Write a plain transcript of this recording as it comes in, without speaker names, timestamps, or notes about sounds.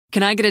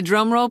Can I get a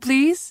drum roll,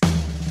 please?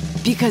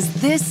 Because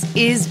this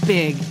is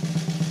big.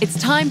 It's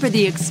time for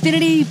the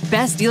Xfinity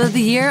Best Deal of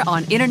the Year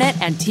on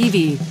Internet and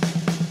TV.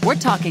 We're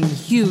talking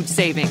huge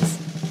savings.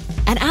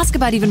 And ask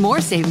about even more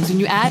savings when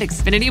you add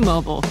Xfinity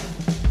Mobile.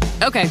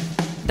 Okay,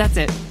 that's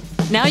it.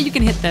 Now you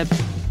can hit the...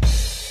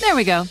 There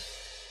we go.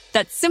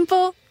 That's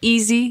simple,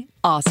 easy,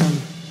 awesome.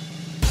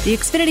 The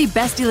Xfinity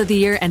Best Deal of the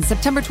Year ends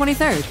September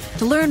 23rd.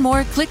 To learn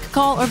more, click,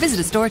 call, or visit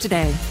a store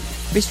today.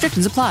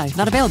 Restrictions apply.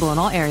 Not available in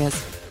all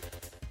areas.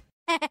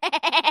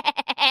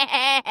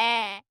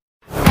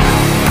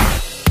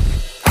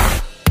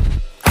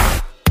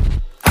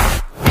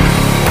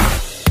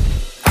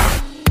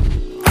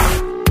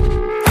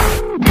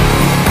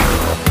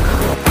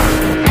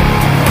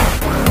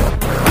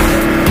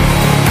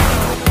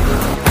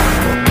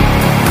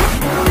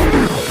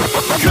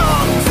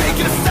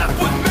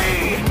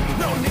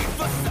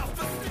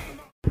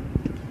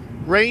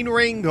 Rain,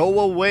 rain, go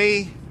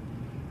away.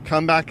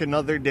 Come back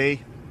another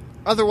day.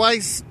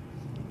 Otherwise,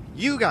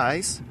 you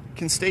guys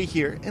can stay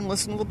here and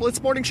listen to the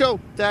Blitz Morning Show.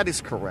 That is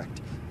correct.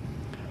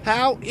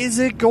 How is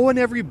it going,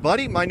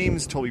 everybody? My name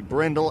is Toby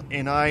Brendel,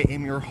 and I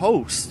am your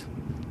host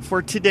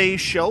for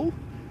today's show.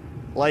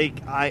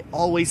 Like I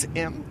always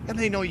am, and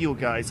I know you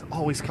guys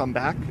always come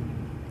back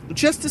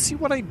just to see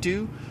what I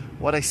do,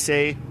 what I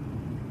say,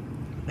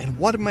 and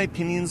what my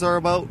opinions are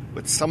about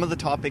with some of the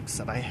topics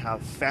that I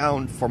have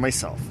found for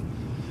myself.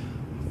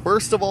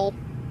 First of all,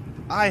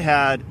 I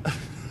had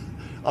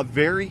a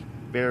very,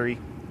 very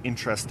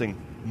interesting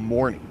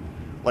morning.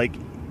 Like,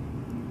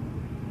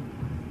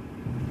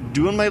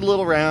 doing my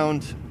little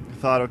round,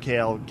 thought, okay,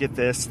 I'll get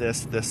this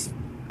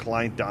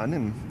client done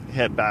and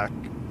head back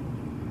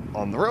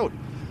on the road.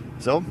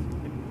 So,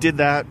 did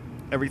that.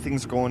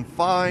 Everything's going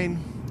fine.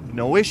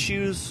 No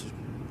issues.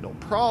 No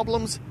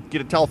problems.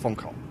 Get a telephone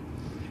call.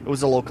 It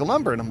was a local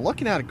number, and I'm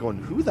looking at it going,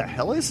 who the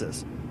hell is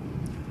this?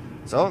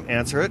 So,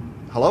 answer it.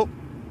 Hello?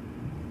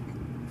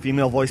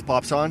 Female voice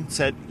pops on,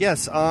 said,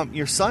 yes,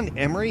 your son,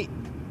 Emery,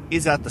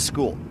 is at the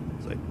school. I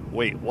was like,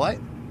 wait, what?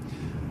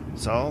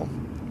 So,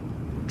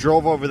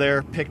 drove over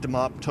there, picked him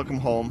up, took him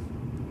home.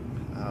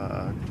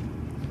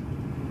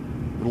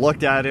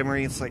 Looked at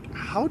Emery, it's like,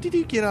 how did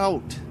he get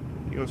out?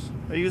 He goes,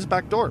 I used the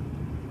back door.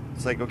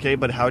 It's like, okay,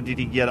 but how did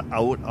he get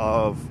out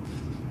of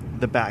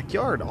the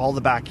backyard? All the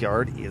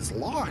backyard is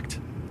locked.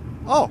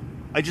 Oh,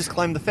 I just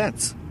climbed the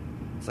fence.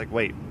 It's like,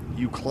 wait,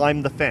 you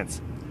climbed the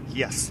fence?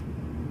 Yes.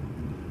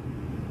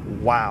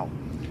 Wow.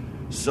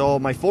 So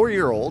my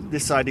 4-year-old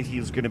decided he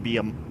was going to be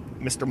a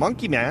Mr.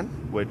 Monkey Man,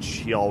 which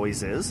he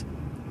always is,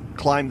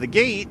 climbed the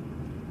gate,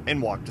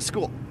 and walked to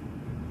school.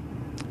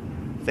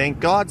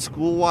 Thank God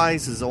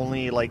Schoolwise is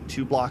only like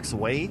 2 blocks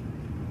away,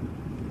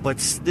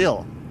 but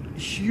still,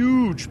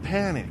 huge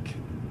panic.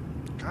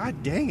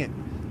 God dang it.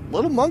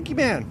 Little Monkey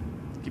Man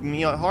giving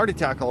me a heart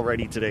attack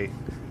already today.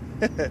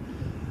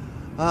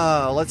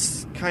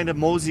 Let's kind of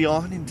mosey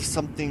on into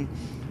something.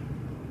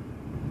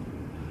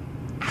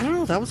 I don't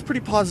know, that was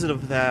pretty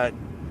positive. That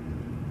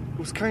it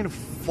was kind of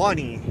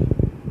funny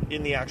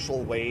in the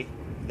actual way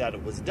that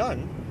it was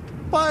done.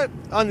 But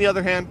on the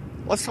other hand,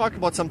 let's talk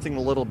about something a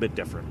little bit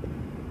different.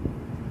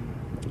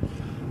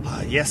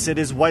 Yes, it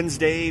is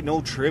Wednesday.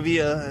 No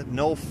trivia,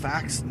 no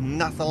facts,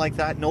 nothing like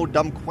that. No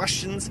dumb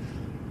questions.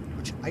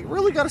 Which I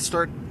really got to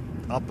start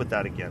up with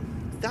that again.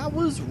 That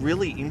was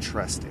really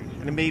interesting.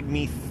 And it made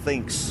me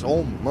think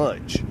so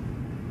much.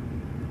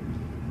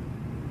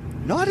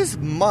 Not as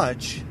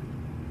much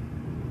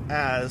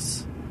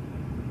as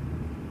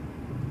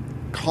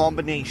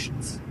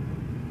combinations.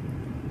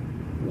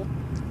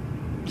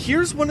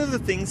 Here's one of the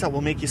things that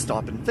will make you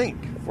stop and think.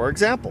 For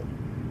example,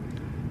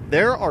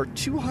 there are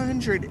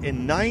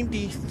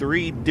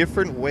 293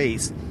 different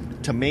ways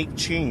to make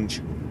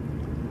change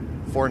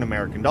for an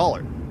American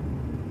dollar.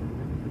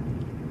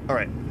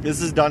 Alright,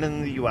 this is done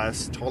in the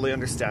US, totally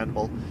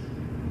understandable.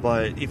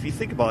 But if you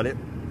think about it,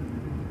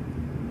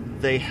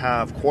 they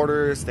have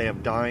quarters, they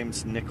have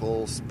dimes,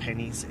 nickels,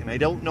 pennies, and I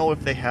don't know if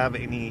they have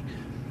any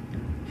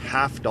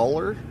half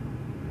dollar.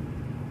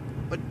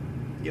 But,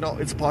 you know,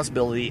 it's a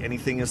possibility.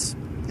 Anything is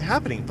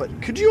happening.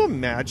 But could you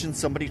imagine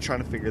somebody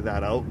trying to figure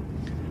that out?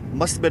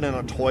 Must have been in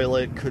a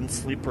toilet, couldn't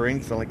sleep or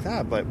anything like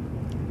that. But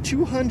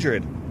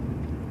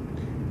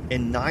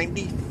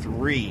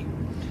 293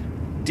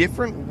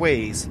 different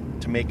ways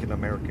to make an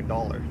American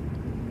dollar.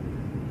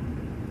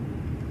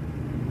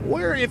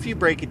 Where, if you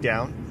break it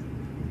down,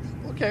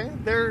 okay,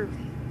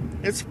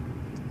 it's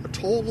a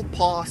total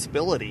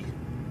possibility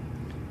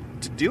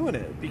to doing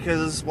it.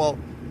 Because, well,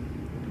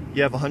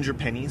 you have 100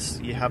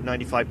 pennies, you have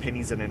 95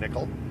 pennies in a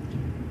nickel,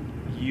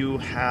 you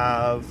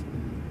have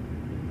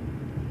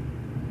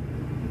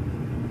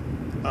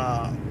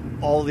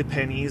all the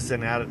pennies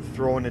and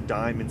throw in a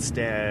dime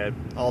instead,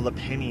 all the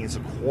pennies a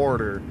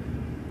quarter,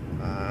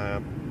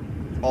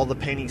 all the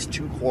pennies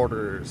 2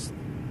 quarters,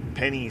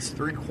 pennies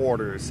 3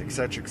 quarters,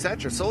 etc.,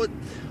 etc. So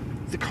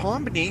the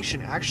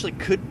combination actually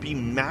could be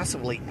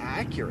massively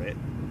accurate,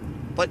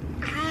 but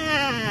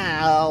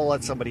I'll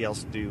let somebody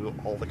else do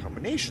all the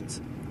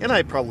combinations, and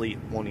I probably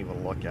won't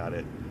even look at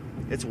it.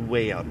 It's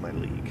way out of my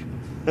league.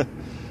 All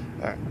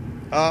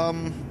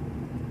right.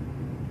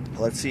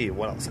 Let's see,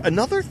 what else?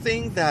 Another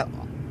thing that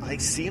I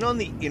seen on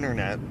the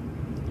internet,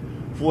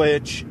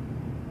 which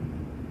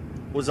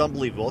was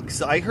unbelievable,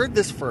 because I heard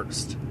this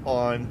first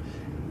on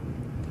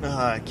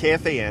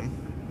KFAN,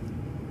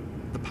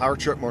 the Power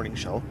Trip Morning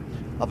Show,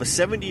 of a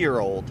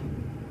 70-year-old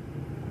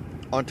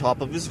on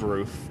top of his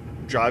roof,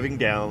 driving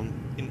down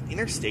an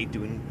interstate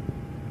doing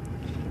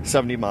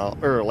 70 mile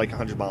or like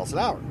 100 miles an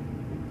hour.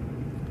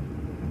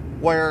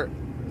 Where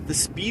the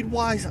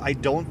speed-wise, I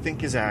don't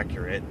think is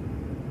accurate.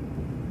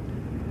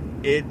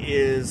 It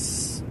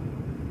is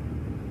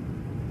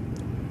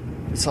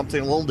something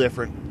a little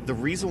different. The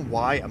reason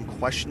why I'm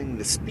questioning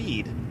the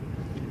speed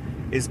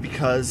is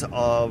because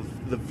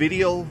of the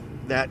video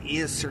that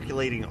is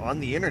circulating on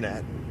the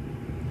internet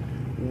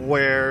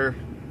where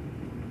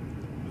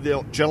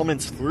the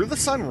gentleman's through the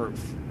sunroof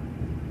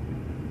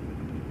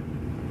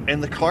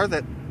and the car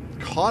that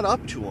caught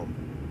up to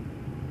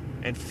him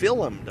and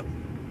filmed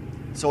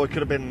him. So it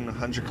could have been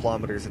 100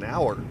 kilometers an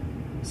hour,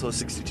 so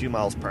 62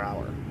 miles per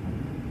hour.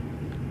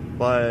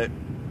 But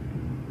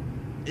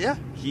yeah,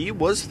 he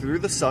was through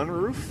the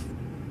sunroof,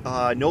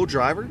 no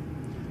driver,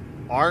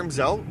 arms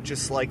out,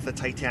 just like the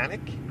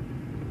Titanic.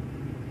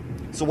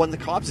 So when the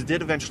cops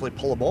did eventually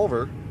pull him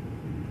over,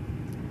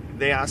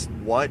 they asked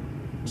what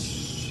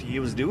he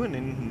was doing,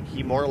 and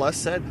he more or less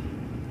said,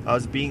 I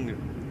was being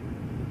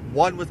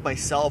one with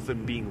myself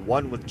and being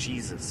one with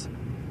Jesus.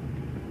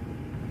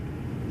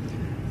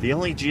 The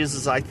only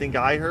Jesus I think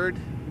I heard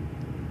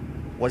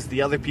was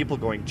the other people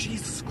going,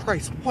 Jesus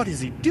Christ, what is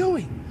he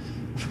doing?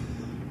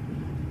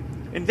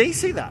 And they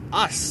say that,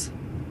 us,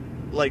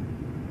 like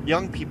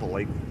young people,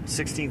 like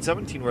 16,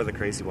 17 were the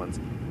crazy ones.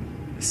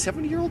 A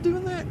 70-year-old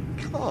doing that?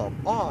 Come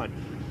on.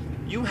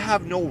 You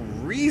have no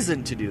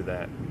reason to do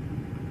that.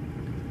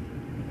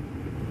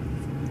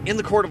 In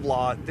the court of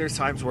law, there's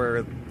times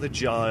where the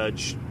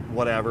judge,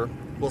 whatever,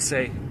 will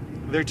say,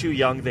 they're too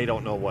young, they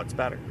don't know what's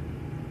better.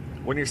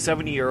 When you're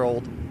 70 years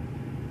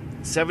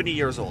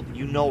old,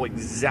 you know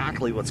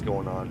exactly what's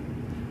going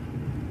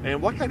on.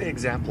 And what kind of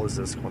example is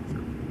this going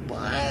through?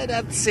 But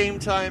at the same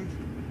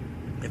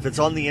time, if it's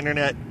on the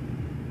internet,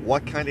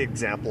 what kind of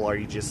example are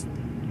you just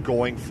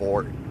going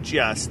for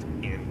just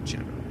in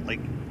general?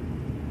 Like,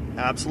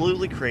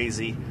 absolutely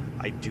crazy.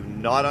 I do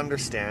not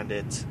understand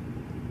it.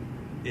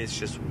 It's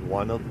just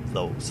one of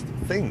those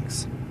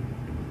things.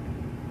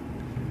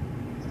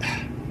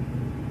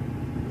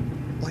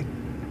 Like,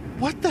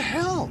 what the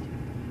hell?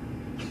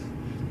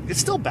 It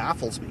still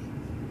baffles me.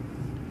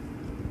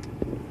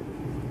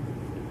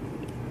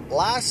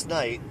 Last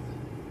night,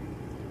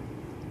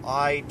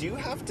 I do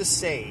have to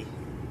say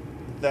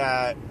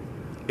that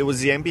it was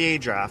the NBA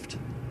draft.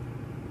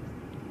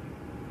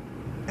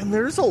 And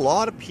there's a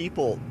lot of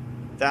people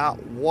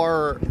that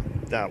were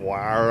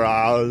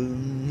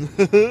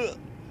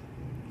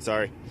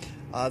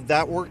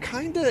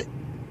kind of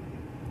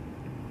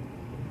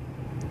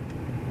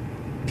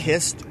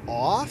pissed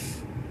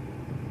off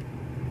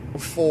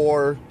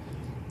for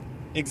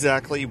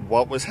exactly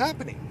what was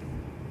happening.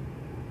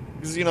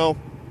 Because, you know,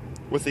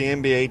 with the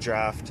NBA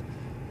draft,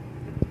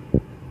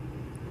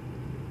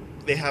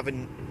 they have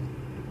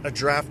a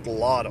draft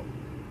lotto.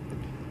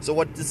 So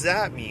what does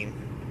that mean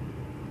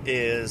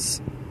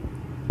is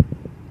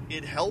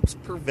it helps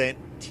prevent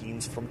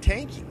teams from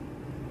tanking.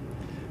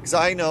 Because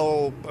I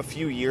know a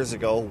few years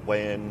ago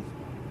when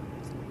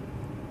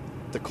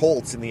the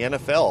Colts in the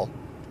NFL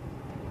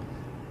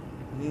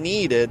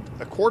needed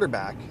a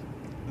quarterback,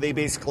 they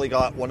basically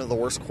got one of the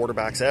worst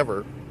quarterbacks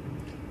ever,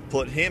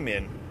 put him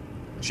in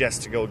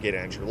just to go get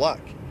Andrew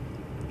Luck.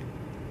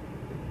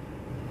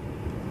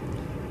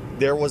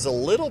 There was a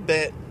little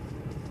bit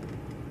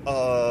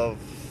of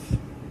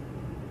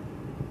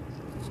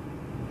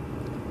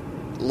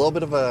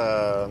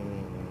a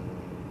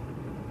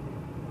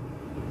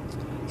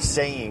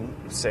saying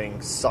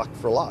suck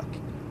for luck.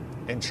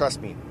 And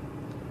trust me,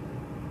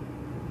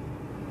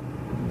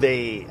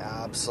 they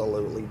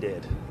absolutely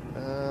did.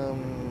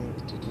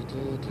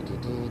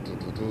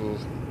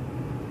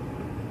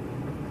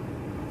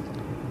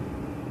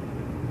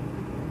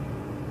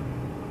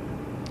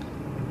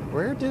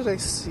 Where did I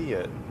see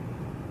it?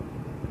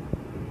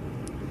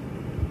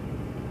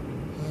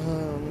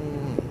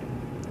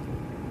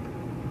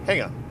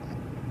 Hang on.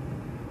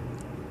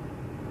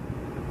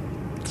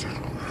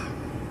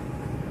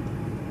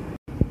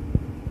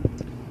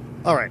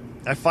 Alright,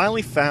 I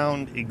finally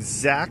found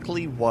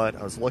exactly what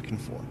I was looking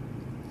for.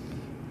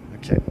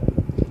 Okay.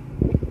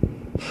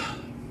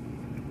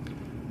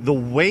 The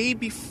way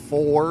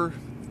before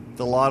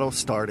the lotto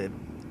started,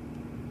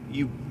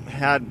 you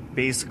had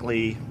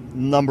basically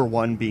number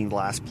one being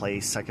last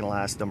place, second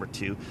last, number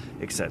two,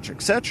 etc.,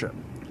 etc.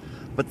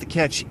 But the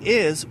catch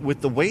is,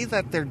 with the way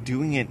that they're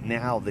doing it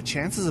now, the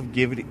chances of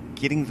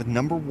getting the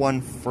number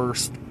one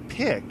first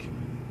pick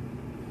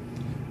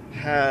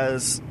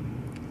has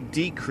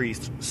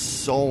decreased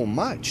so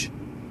much.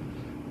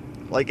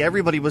 Like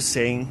everybody was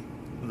saying,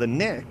 the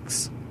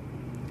Knicks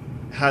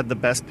had the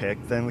best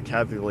pick, then the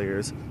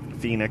Cavaliers,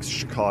 Phoenix,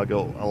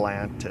 Chicago,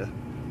 Atlanta,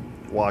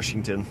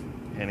 Washington,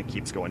 and it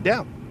keeps going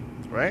down,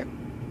 right?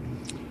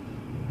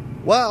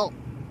 Well,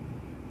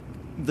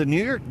 the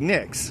New York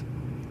Knicks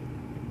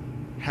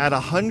had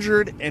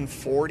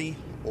 140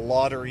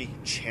 lottery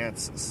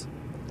chances,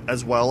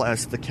 as well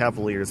as the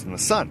Cavaliers and the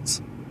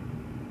Suns.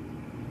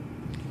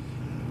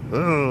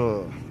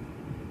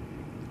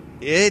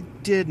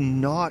 It did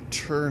not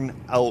turn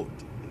out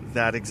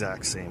that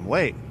exact same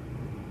way.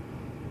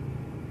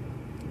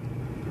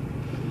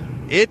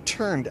 It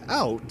turned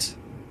out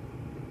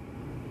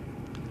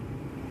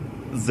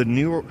the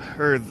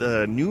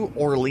New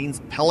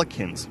Orleans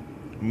Pelicans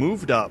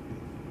moved up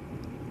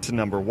to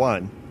number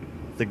 1.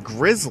 The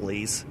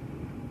Grizzlies,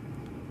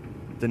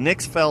 the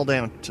Knicks fell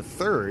down to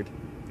 3rd,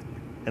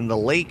 and the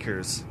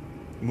Lakers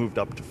moved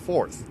up to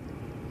 4th.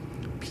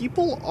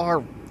 People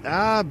are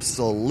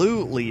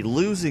absolutely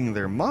losing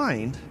their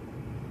mind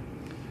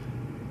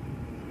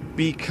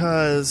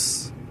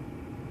because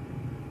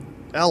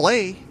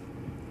LA,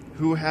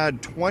 who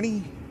had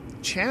 20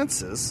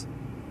 chances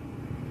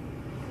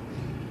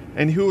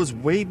and who was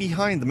way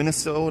behind the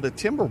Minnesota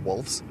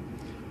Timberwolves,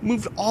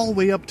 moved all the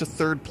way up to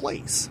 3rd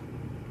place.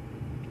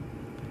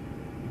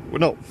 Well,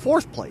 no,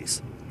 4th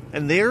place.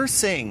 And they're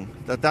saying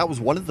that that was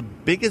one of the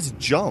biggest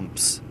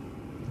jumps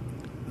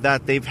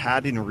that they've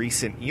had in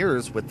recent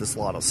years with this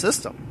lotto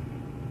system.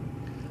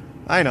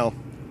 I know.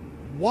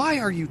 Why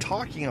are you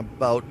talking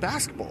about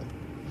basketball?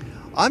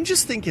 I'm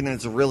just thinking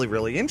it's really,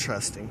 really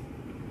interesting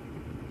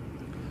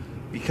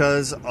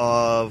because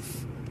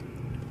of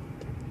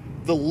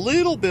the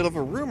little bit of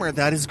a rumor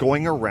that is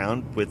going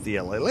around with the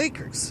LA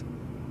Lakers.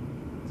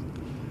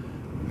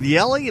 The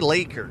LA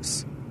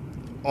Lakers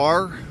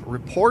are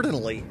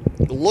reportedly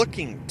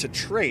looking to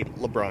trade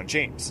LeBron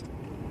James.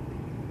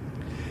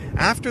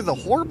 After the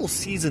horrible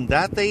season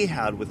that they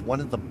had with one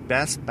of the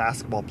best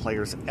basketball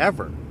players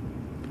ever,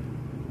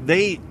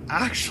 they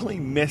actually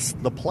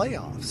missed the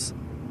playoffs.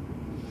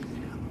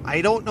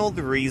 I don't know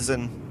the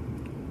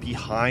reason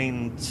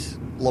behind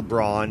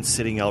LeBron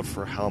sitting out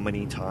for how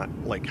many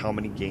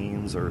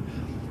games or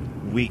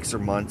weeks or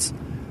months.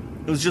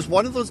 It was just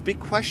one of those big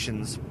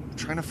questions,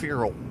 trying to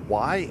figure out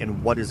why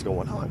and what is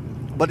going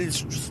on. But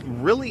it's just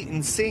really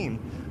insane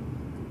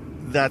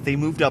that they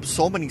moved up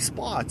so many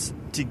spots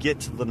to get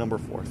to the number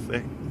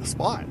 4th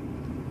spot.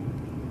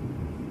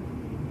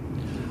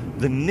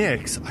 The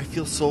Knicks, I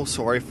feel so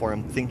sorry for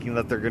them, thinking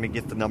that they're going to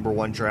get the number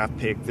 1 draft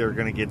pick, they're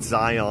going to get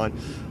Zion,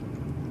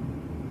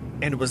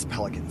 and it was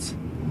Pelicans.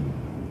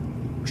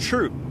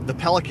 True, the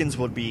Pelicans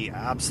would be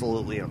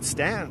absolutely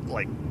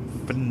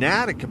outstanding,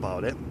 fanatic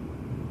about it,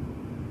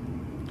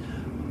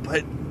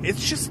 but it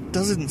just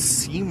doesn't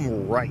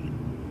seem right.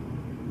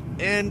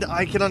 And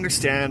I can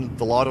understand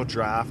the lotto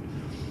draft.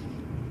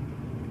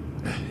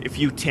 If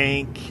you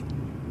tank,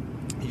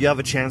 you have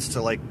a chance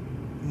to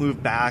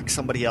move back.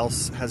 Somebody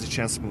else has a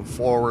chance to move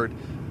forward.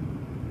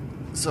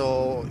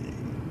 So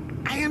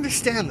I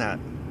understand that.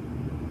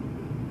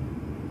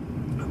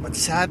 But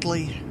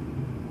sadly,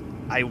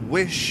 I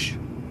wish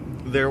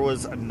there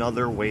was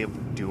another way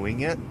of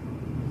doing it.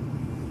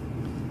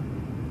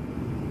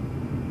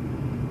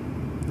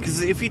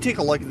 Because if you take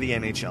a look at the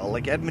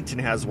NHL, Edmonton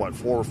has 4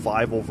 or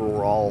 5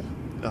 overall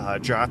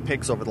draft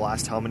picks over the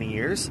last how many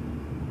years?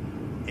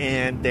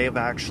 And they've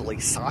actually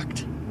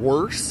sucked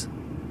worse.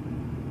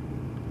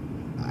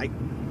 I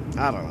don't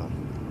know.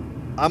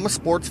 I'm a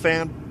sports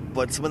fan,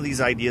 but some of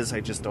these ideas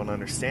I just don't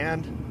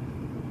understand.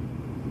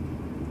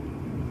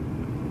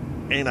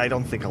 And I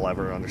don't think I'll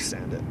ever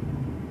understand it.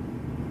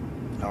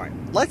 Alright,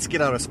 let's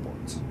get out of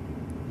sports.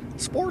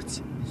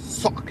 Sports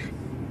suck.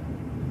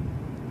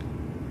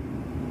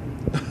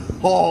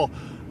 Oh.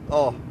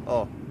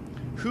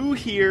 Who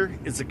here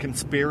is a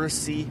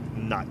conspiracy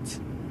nut?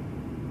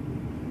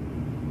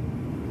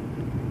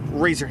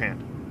 Raise your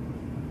hand.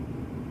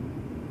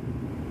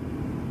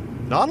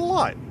 Not a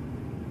lot,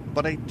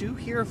 but I do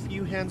hear a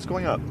few hands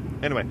going up.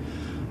 Anyway,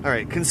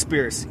 alright,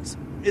 conspiracies.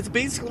 It's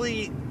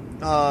basically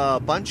a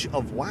bunch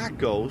of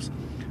wackos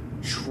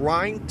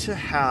trying to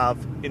have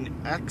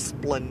an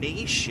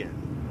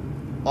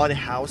explanation on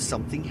how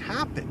something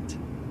happened.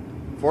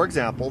 For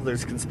example,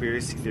 there's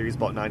conspiracy theories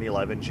about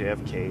 9/11,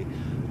 JFK,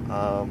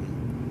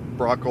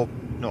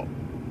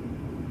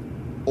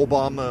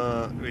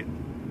 Obama,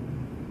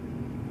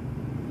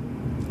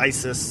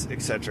 ISIS,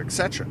 etc.,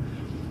 etc.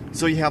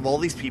 So you have all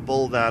these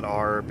people that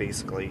are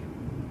basically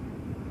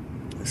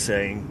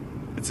saying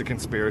it's a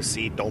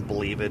conspiracy, don't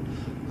believe it,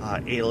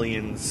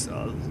 aliens,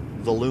 the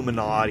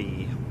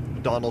Illuminati,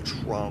 Donald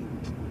Trump,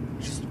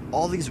 just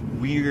all these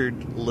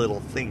weird little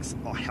things.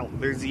 Oh, hell,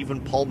 there's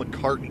even Paul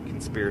McCartney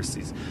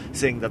conspiracies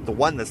saying that the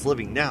one that's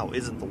living now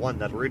isn't the one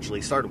that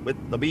originally started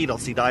with the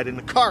Beatles. He died in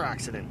a car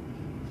accident.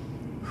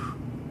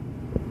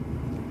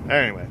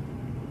 Anyway,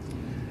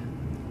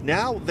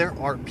 now there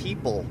are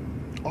people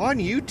on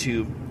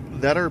YouTube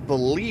that are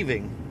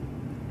believing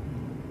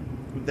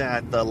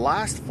that the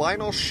last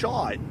final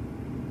shot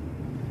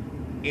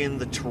in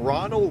the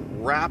Toronto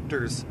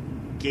Raptors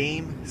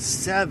Game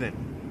 7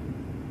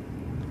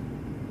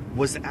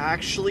 was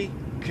actually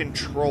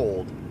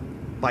controlled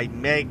by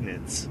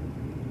magnets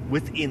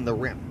within the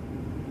rim.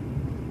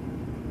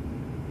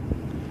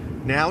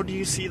 Now do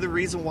you see the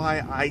reason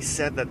why I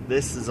said that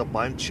this is a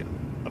bunch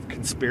of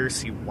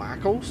conspiracy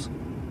wackos?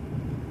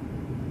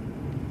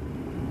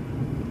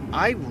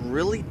 I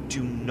really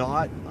do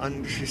not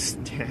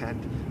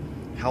understand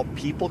how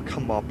people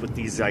come up with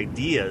these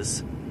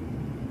ideas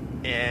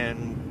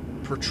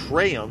and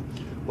portray them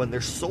when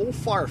they're so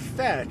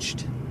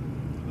far-fetched,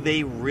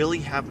 they really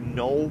have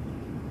no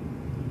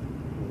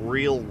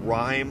real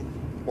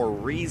rhyme or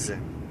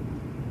reason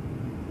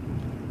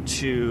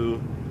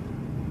to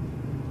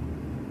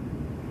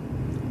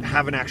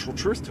have an actual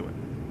truth to it.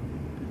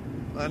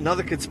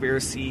 Another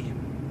conspiracy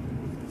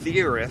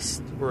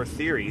theorist or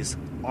theories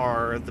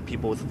are the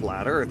people with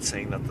flat earth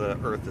saying that the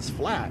earth is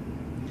flat.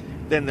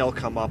 Then they'll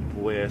come up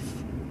with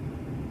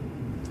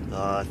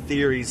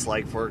theories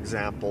like, for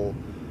example,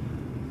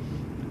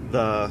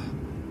 the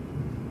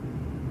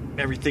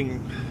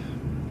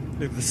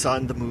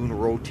sun, the moon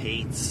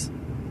rotates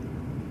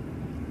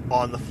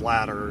on the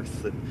flat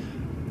earth,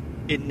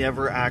 and it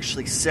never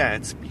actually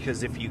sets,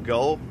 because if you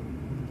go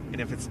and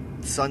if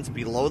the sun's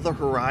below the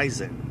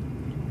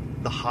horizon,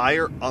 the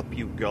higher up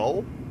you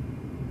go,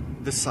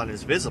 the sun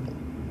is visible.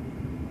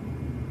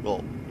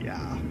 Well,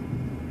 yeah.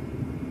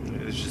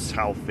 It's just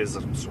how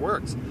physics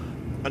works.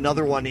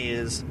 Another one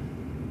is,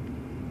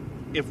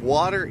 if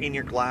water in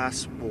your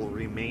glass will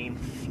remain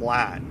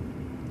flat,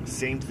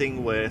 same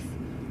thing with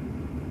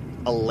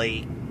a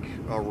lake,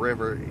 a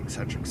river,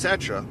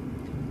 etc.,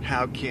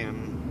 how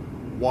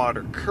can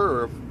water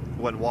curve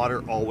when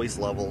water always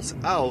levels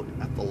out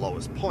at the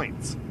lowest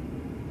points?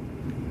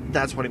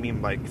 That's what I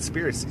mean by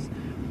conspiracies.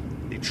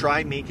 They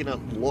try making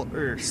it look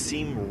or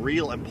seem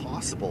real and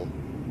possible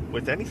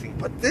with anything.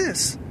 But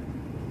this,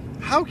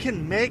 how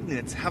can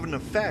magnets have an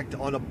effect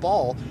on a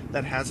ball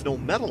that has no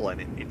metal in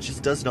it? It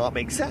just does not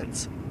make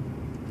sense.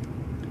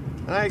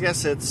 And I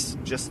guess it's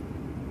just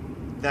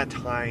that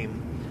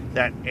time,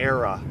 that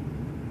era,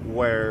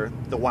 where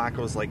the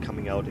wackos like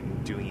coming out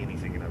and doing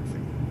anything and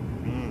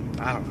everything.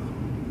 I don't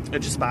know. It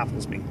just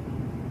baffles me.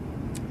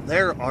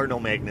 There are no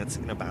magnets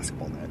in a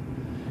basketball net.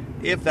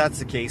 If that's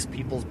the case,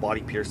 people's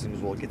body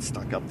piercings will get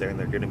stuck up there and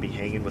they're going to be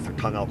hanging with their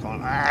tongue out going,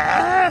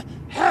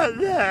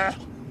 hello.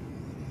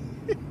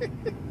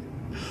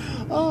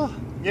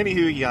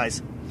 Anywho, you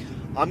guys,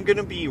 I'm going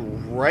to be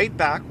right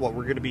back. What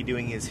we're going to be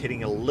doing is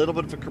hitting a little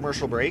bit of a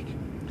commercial break,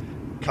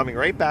 coming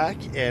right back,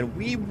 and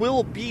we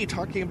will be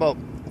talking about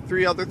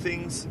 3 other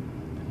things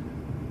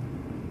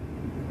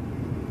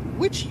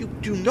which you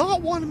do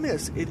not want to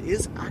miss. It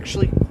is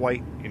actually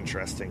quite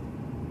interesting.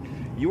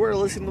 You are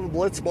listening to the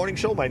Blitz Morning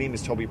Show. My name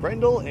is Toby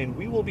Brendel, and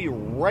we will be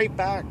right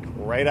back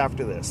right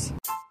after this.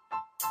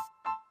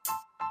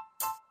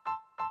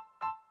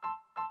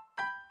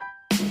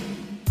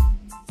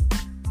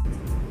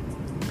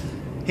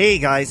 Hey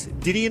guys,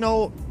 did you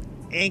know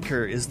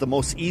Anchor is the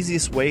most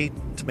easiest way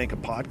to make a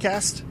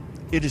podcast?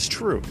 It is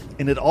true,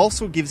 and it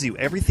also gives you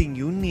everything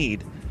you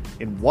need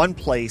in one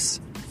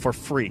place for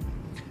free,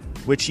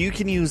 which you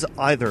can use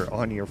either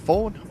on your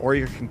phone or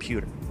your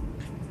computer.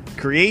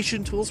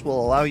 Creation tools will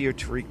allow you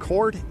to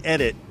record,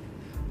 edit,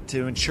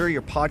 to ensure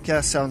your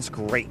podcast sounds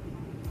great.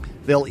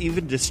 They'll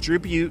even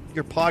distribute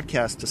your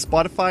podcast to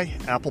Spotify,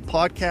 Apple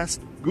Podcasts,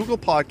 Google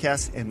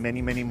Podcasts, and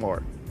many, many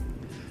more.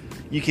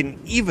 You can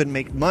even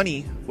make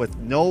money with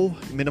no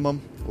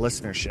minimum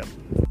listenership.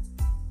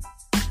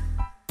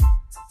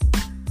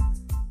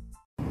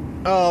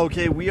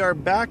 Okay, we are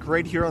back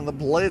right here on the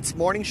Blitz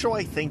Morning Show.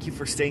 I thank you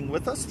for staying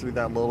with us through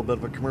that little bit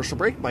of a commercial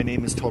break. My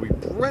name is Toby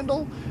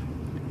Brendel,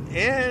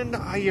 and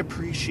I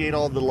appreciate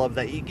all the love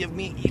that you give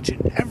me each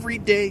and every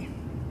day.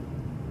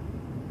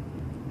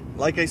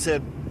 Like I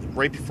said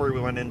right before we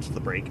went into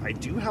the break, I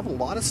do have a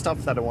lot of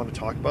stuff that I want to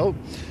talk about.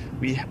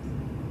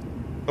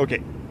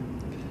 Okay.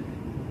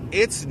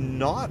 It's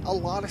not a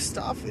lot of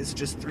stuff. It's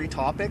just 3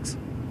 topics.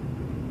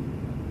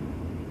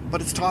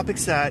 But it's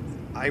topics that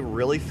I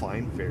really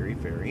find very,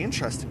 very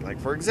interesting. Like,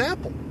 for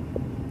example,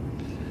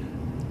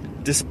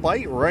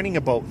 despite running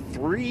about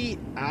 3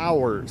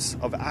 hours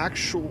of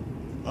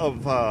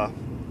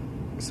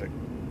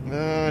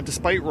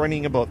despite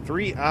running about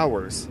 3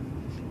 hours,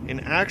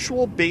 an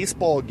actual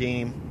baseball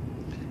game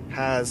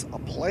has a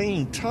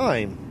playing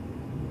time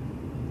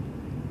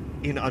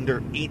in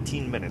under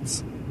 18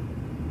 minutes.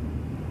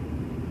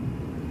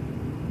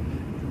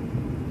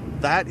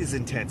 That is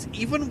intense.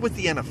 Even with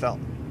the NFL,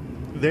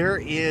 there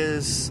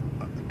is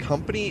a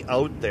company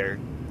out there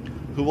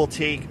who will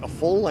take a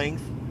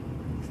full-length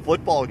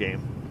football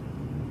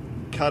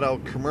game, cut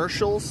out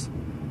commercials,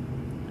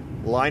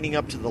 lining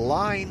up to the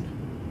line,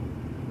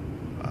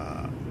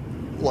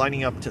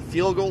 lining up to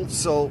field goals.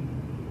 So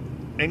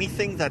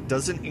anything that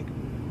doesn't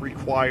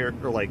require,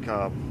 or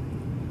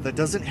that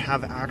doesn't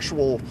have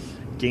actual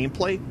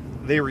gameplay,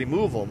 they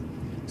remove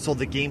them. So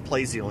the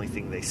gameplay is the only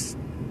thing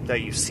that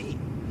you see.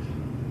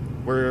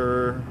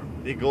 Where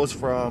it goes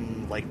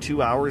from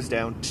 2 hours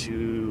down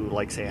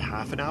to say a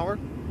half an hour.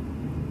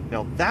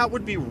 Now that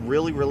would be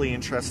really, really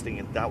interesting,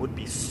 and that would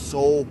be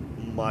so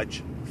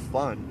much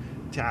fun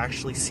to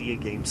actually see a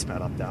game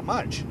sped up that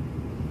much.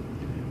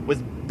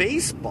 With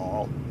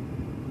baseball,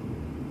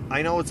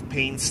 I know it's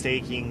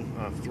painstaking,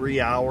 3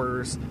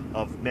 hours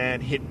of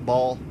man hit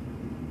ball,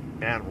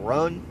 man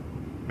run,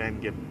 man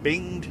get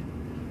binged.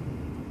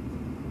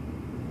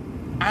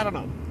 I don't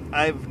know.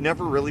 I've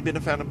never really been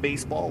a fan of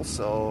baseball,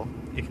 so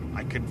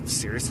I could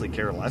seriously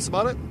care less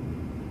about it.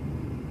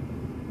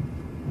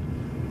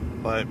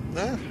 But,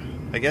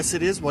 I guess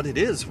it is what it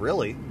is,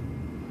 really.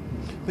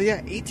 But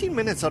yeah, 18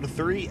 minutes out of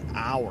 3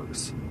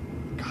 hours.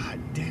 God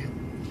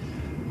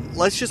damn.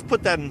 Let's just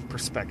put that in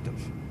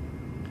perspective.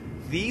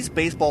 These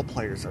baseball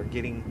players are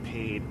getting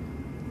paid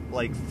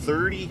like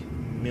 $30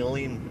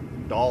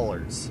 million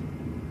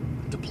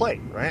to play,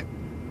 right?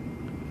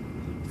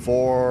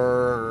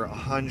 For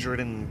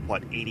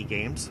 180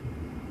 games.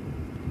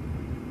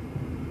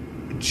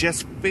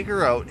 Just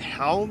figure out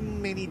how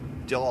many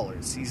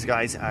dollars these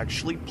guys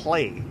actually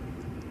play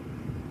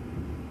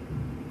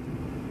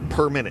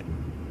per minute.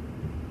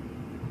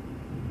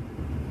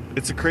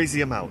 It's a crazy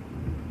amount.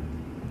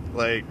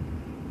 Like,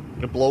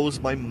 it blows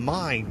my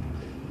mind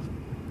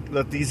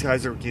that these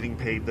guys are getting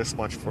paid this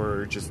much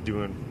for just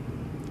doing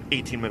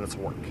 18 minutes of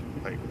work.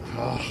 Like,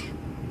 ugh.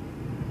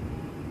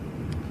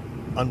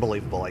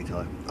 Unbelievable, I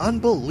tell you.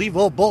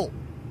 Unbelievable!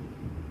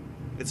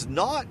 It's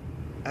not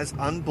as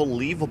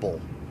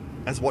unbelievable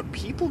as what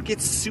people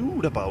get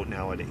sued about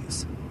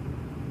nowadays.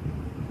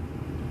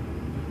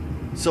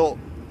 So,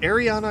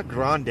 Ariana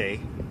Grande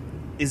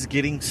is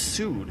getting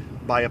sued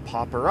by a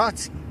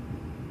paparazzi.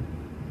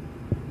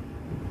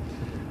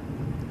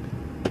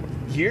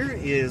 Here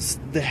is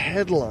the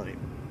headline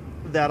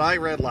that I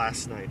read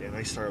last night, and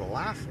I started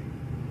laughing.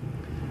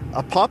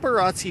 A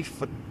paparazzi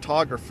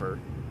photographer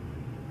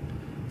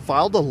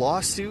filed a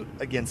lawsuit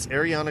against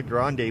Ariana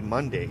Grande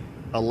Monday.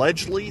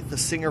 Allegedly, the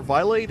singer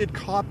violated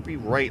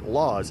copyright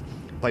laws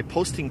by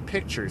posting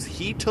pictures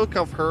he took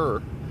of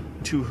her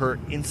to her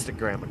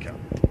Instagram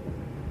account.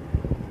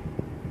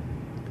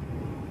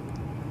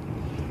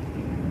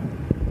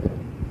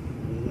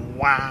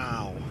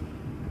 Wow.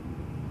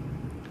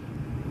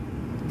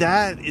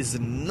 That is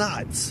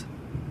nuts.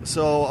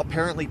 So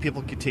apparently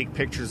people could take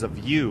pictures of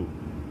you,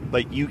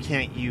 but you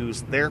can't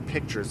use their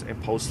pictures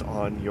and post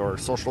on your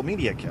social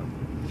media account.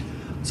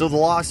 So the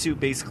lawsuit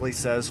basically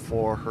says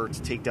for her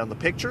to take down the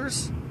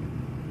pictures,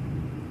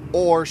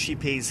 or she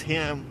pays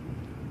him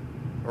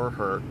or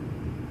her,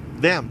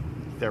 them,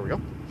 there we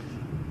go,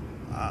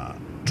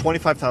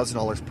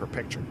 $25,000 per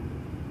picture.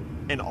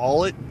 And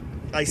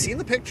I seen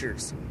the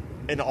pictures,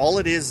 and all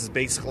it is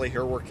basically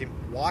her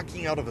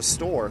walking out of a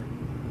store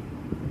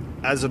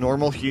as a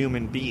normal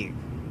human being.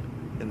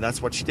 And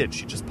that's what she did.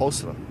 She just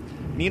posted them.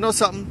 And you know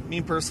something? Me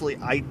personally,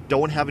 I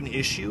don't have an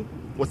issue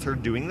with her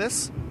doing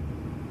this.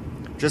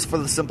 Just for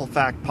the simple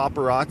fact,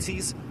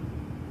 paparazzis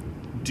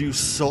do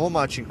so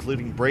much,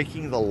 including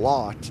breaking the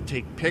law, to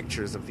take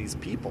pictures of these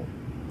people.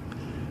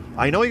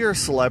 I know you're a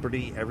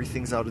celebrity,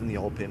 everything's out in the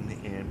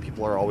open, and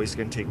people are always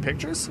going to take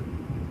pictures.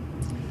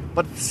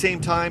 But at the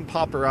same time,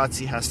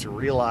 paparazzi has to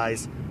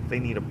realize they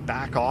need to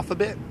back off a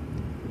bit.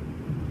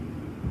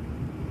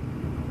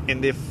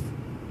 And if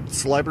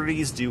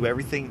celebrities do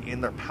everything in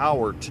their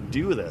power to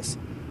do this,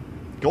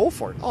 go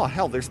for it. Oh,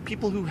 hell, there's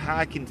people who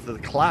hack into the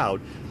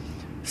cloud,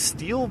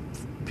 steal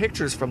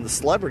pictures from the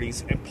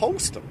celebrities, and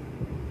post them.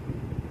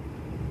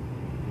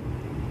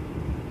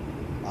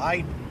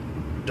 I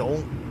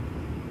don't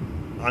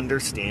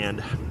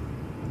understand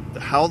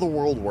how the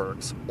world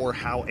works or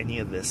how any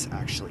of this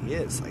actually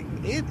is. Like,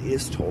 it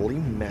is totally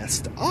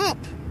messed up.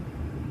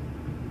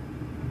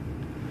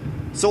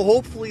 So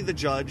hopefully the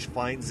judge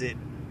finds it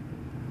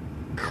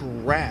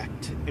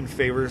correct and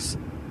favors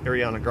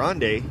Ariana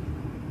Grande,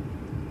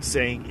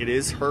 saying it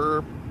is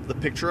her, the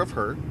picture of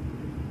her.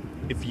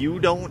 If you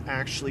don't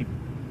actually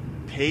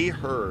pay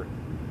her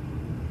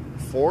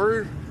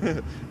for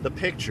the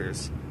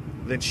pictures,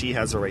 then she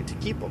has a right to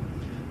keep them.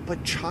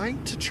 But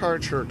trying to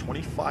charge her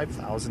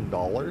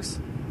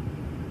 $25,000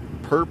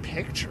 per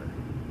picture,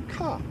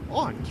 come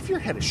on, give your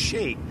head a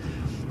shake.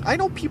 I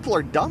know people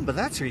are dumb, but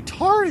that's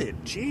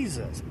retarded.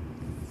 Jesus.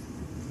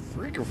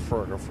 Freaking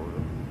further.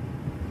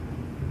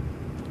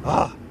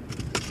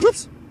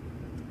 Whoops.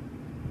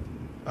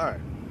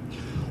 Alright.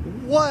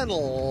 One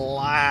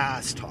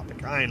last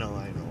topic. I know.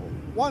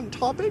 One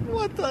topic?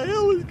 What the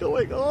hell is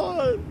going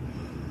on?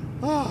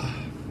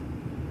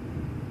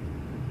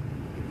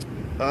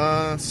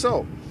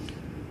 So,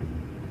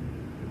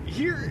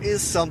 here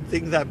is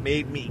something that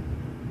made me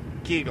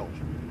giggle.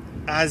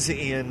 As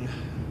in,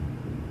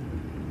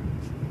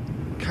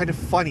 kind of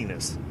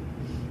funniness.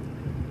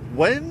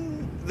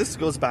 This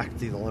goes back to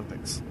the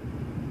Olympics.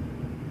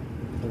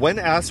 When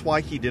asked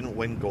why he didn't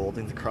win gold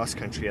in the cross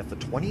country at the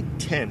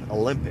 2010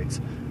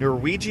 Olympics,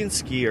 Norwegian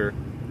skier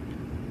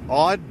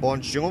Odd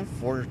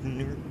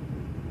Bjørnfjord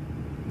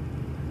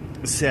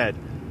said,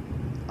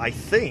 "I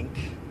think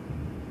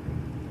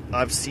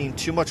I've seen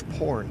too much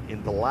porn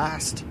in the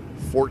last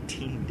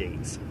 14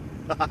 days."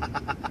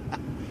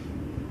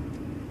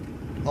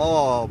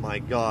 Oh my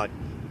God.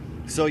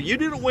 So you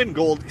didn't win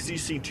gold because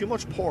you've seen too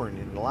much porn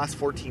in the last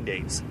 14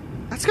 days.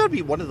 That's got to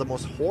be one of the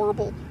most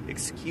horrible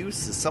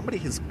excuses somebody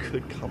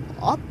could come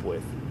up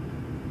with.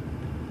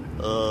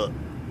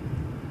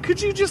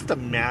 Could you just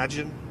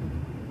imagine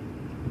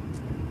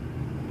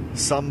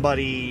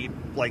somebody,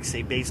 like,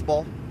 say,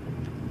 baseball,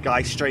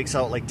 guy strikes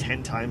out like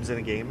 10 times in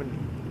a game,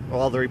 and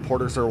all the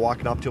reporters are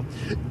walking up to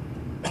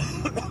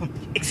him.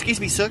 Excuse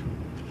me, sir.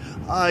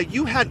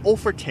 You had 0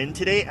 for 10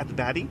 today at the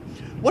batting.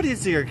 What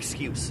is your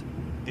excuse?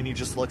 And he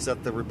just looks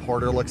at the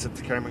reporter, looks at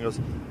the camera, and goes,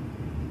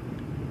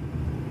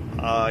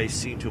 I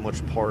seen too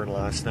much porn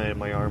last night.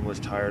 My arm was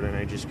tired, and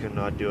I just could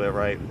not do it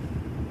right.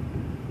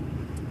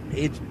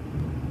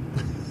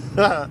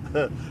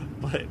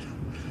 But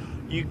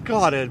you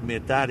gotta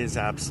admit, that is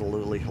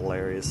absolutely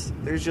hilarious.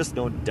 There's just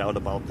no doubt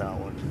about that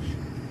one.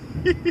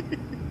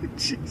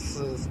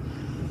 Jesus.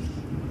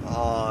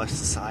 Oh,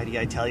 society,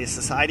 I tell you.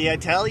 Society, I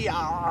tell you.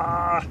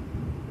 Oh,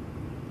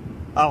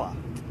 well.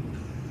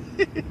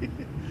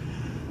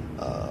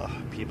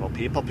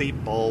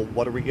 People.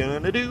 What are we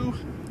gonna do?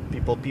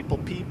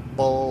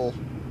 People.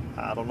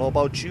 I don't know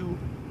about you.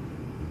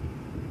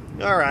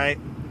 Alright.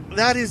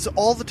 That is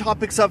all the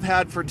topics I've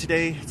had for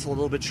today. It's a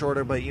little bit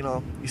shorter, but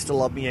you still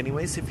love me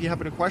anyways. If you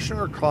have any question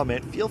or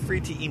comment, feel free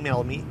to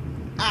email me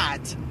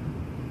at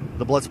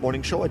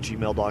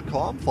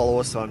theblitzmorningshow@gmail.com. Follow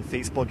us on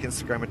Facebook,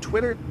 Instagram, and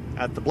Twitter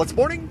at The Blitz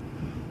Morning.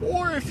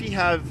 Or if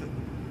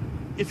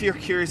you're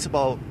curious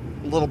about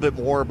a little bit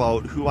more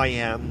about who I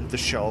am, the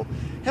show,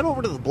 head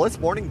over to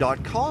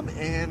theblitzmorning.com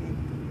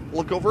and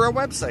look over our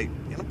website.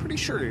 And I'm pretty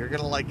sure you're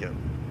going to like it.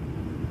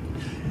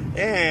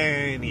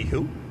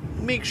 Anywho,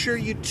 make sure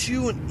you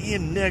tune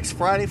in next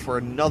Friday for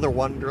another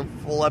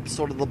wonderful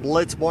episode of The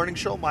Blitz Morning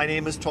Show. My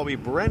name is Toby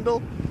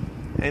Brendel,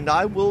 and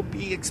I will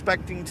be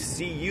expecting to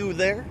see you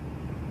there.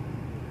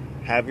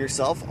 Have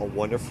yourself a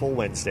wonderful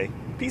Wednesday.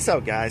 Peace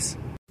out, guys.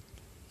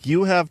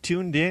 You have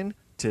tuned in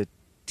to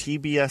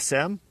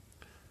TBSM.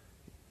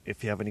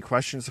 If you have any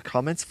questions or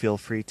comments, feel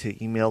free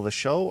to email the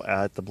show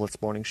at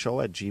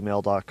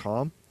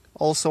theblitzmorningshow@gmail.com.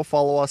 Also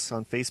follow us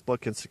on Facebook,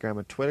 Instagram,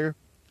 and Twitter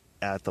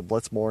at The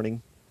Blitz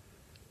Morning.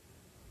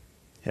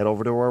 Head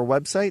over to our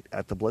website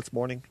at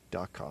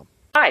theblitzmorning.com.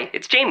 Hi,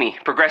 it's Jamie,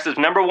 Progressive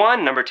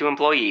 #1, #2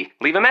 employee.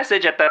 Leave a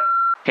message at the...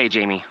 Hey,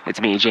 Jamie,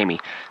 it's me, Jamie.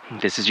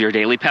 This is your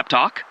daily pep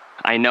talk.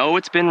 I know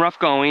it's been rough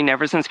going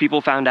ever since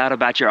people found out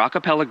about your a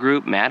cappella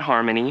group, Mad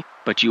Harmony,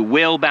 but you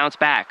will bounce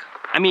back.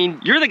 I mean,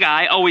 you're the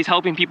guy always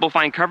helping people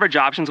find coverage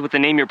options with the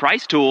Name Your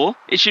Price tool.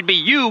 It should be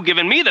you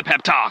giving me the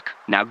pep talk.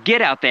 Now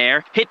get out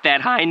there, hit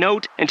that high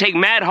note, and take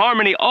Mad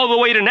Harmony all the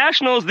way to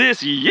nationals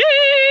this year!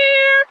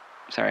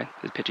 Sorry,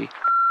 it's pitchy.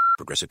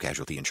 Progressive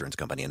Casualty Insurance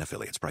Company and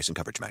Affiliates. Price and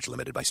coverage match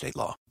limited by state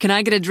law. Can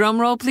I get a drum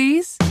roll,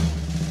 please?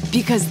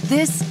 Because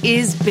this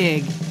is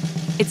big.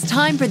 It's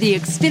time for the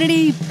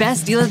Xfinity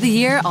Best Deal of the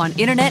Year on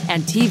Internet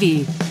and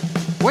TV.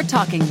 We're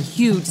talking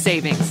huge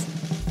savings.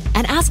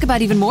 And ask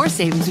about even more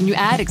savings when you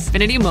add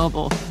Xfinity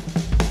Mobile.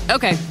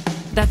 Okay,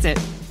 that's it.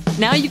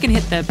 Now you can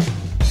hit the...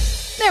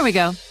 There we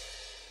go.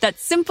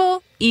 That's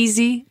simple,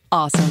 easy,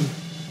 awesome.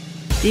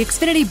 The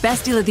Xfinity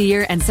Best Deal of the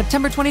Year ends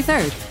September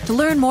 23rd. To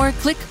learn more,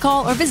 click,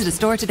 call, or visit a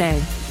store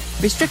today.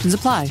 Restrictions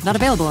apply. Not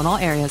available in all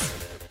areas.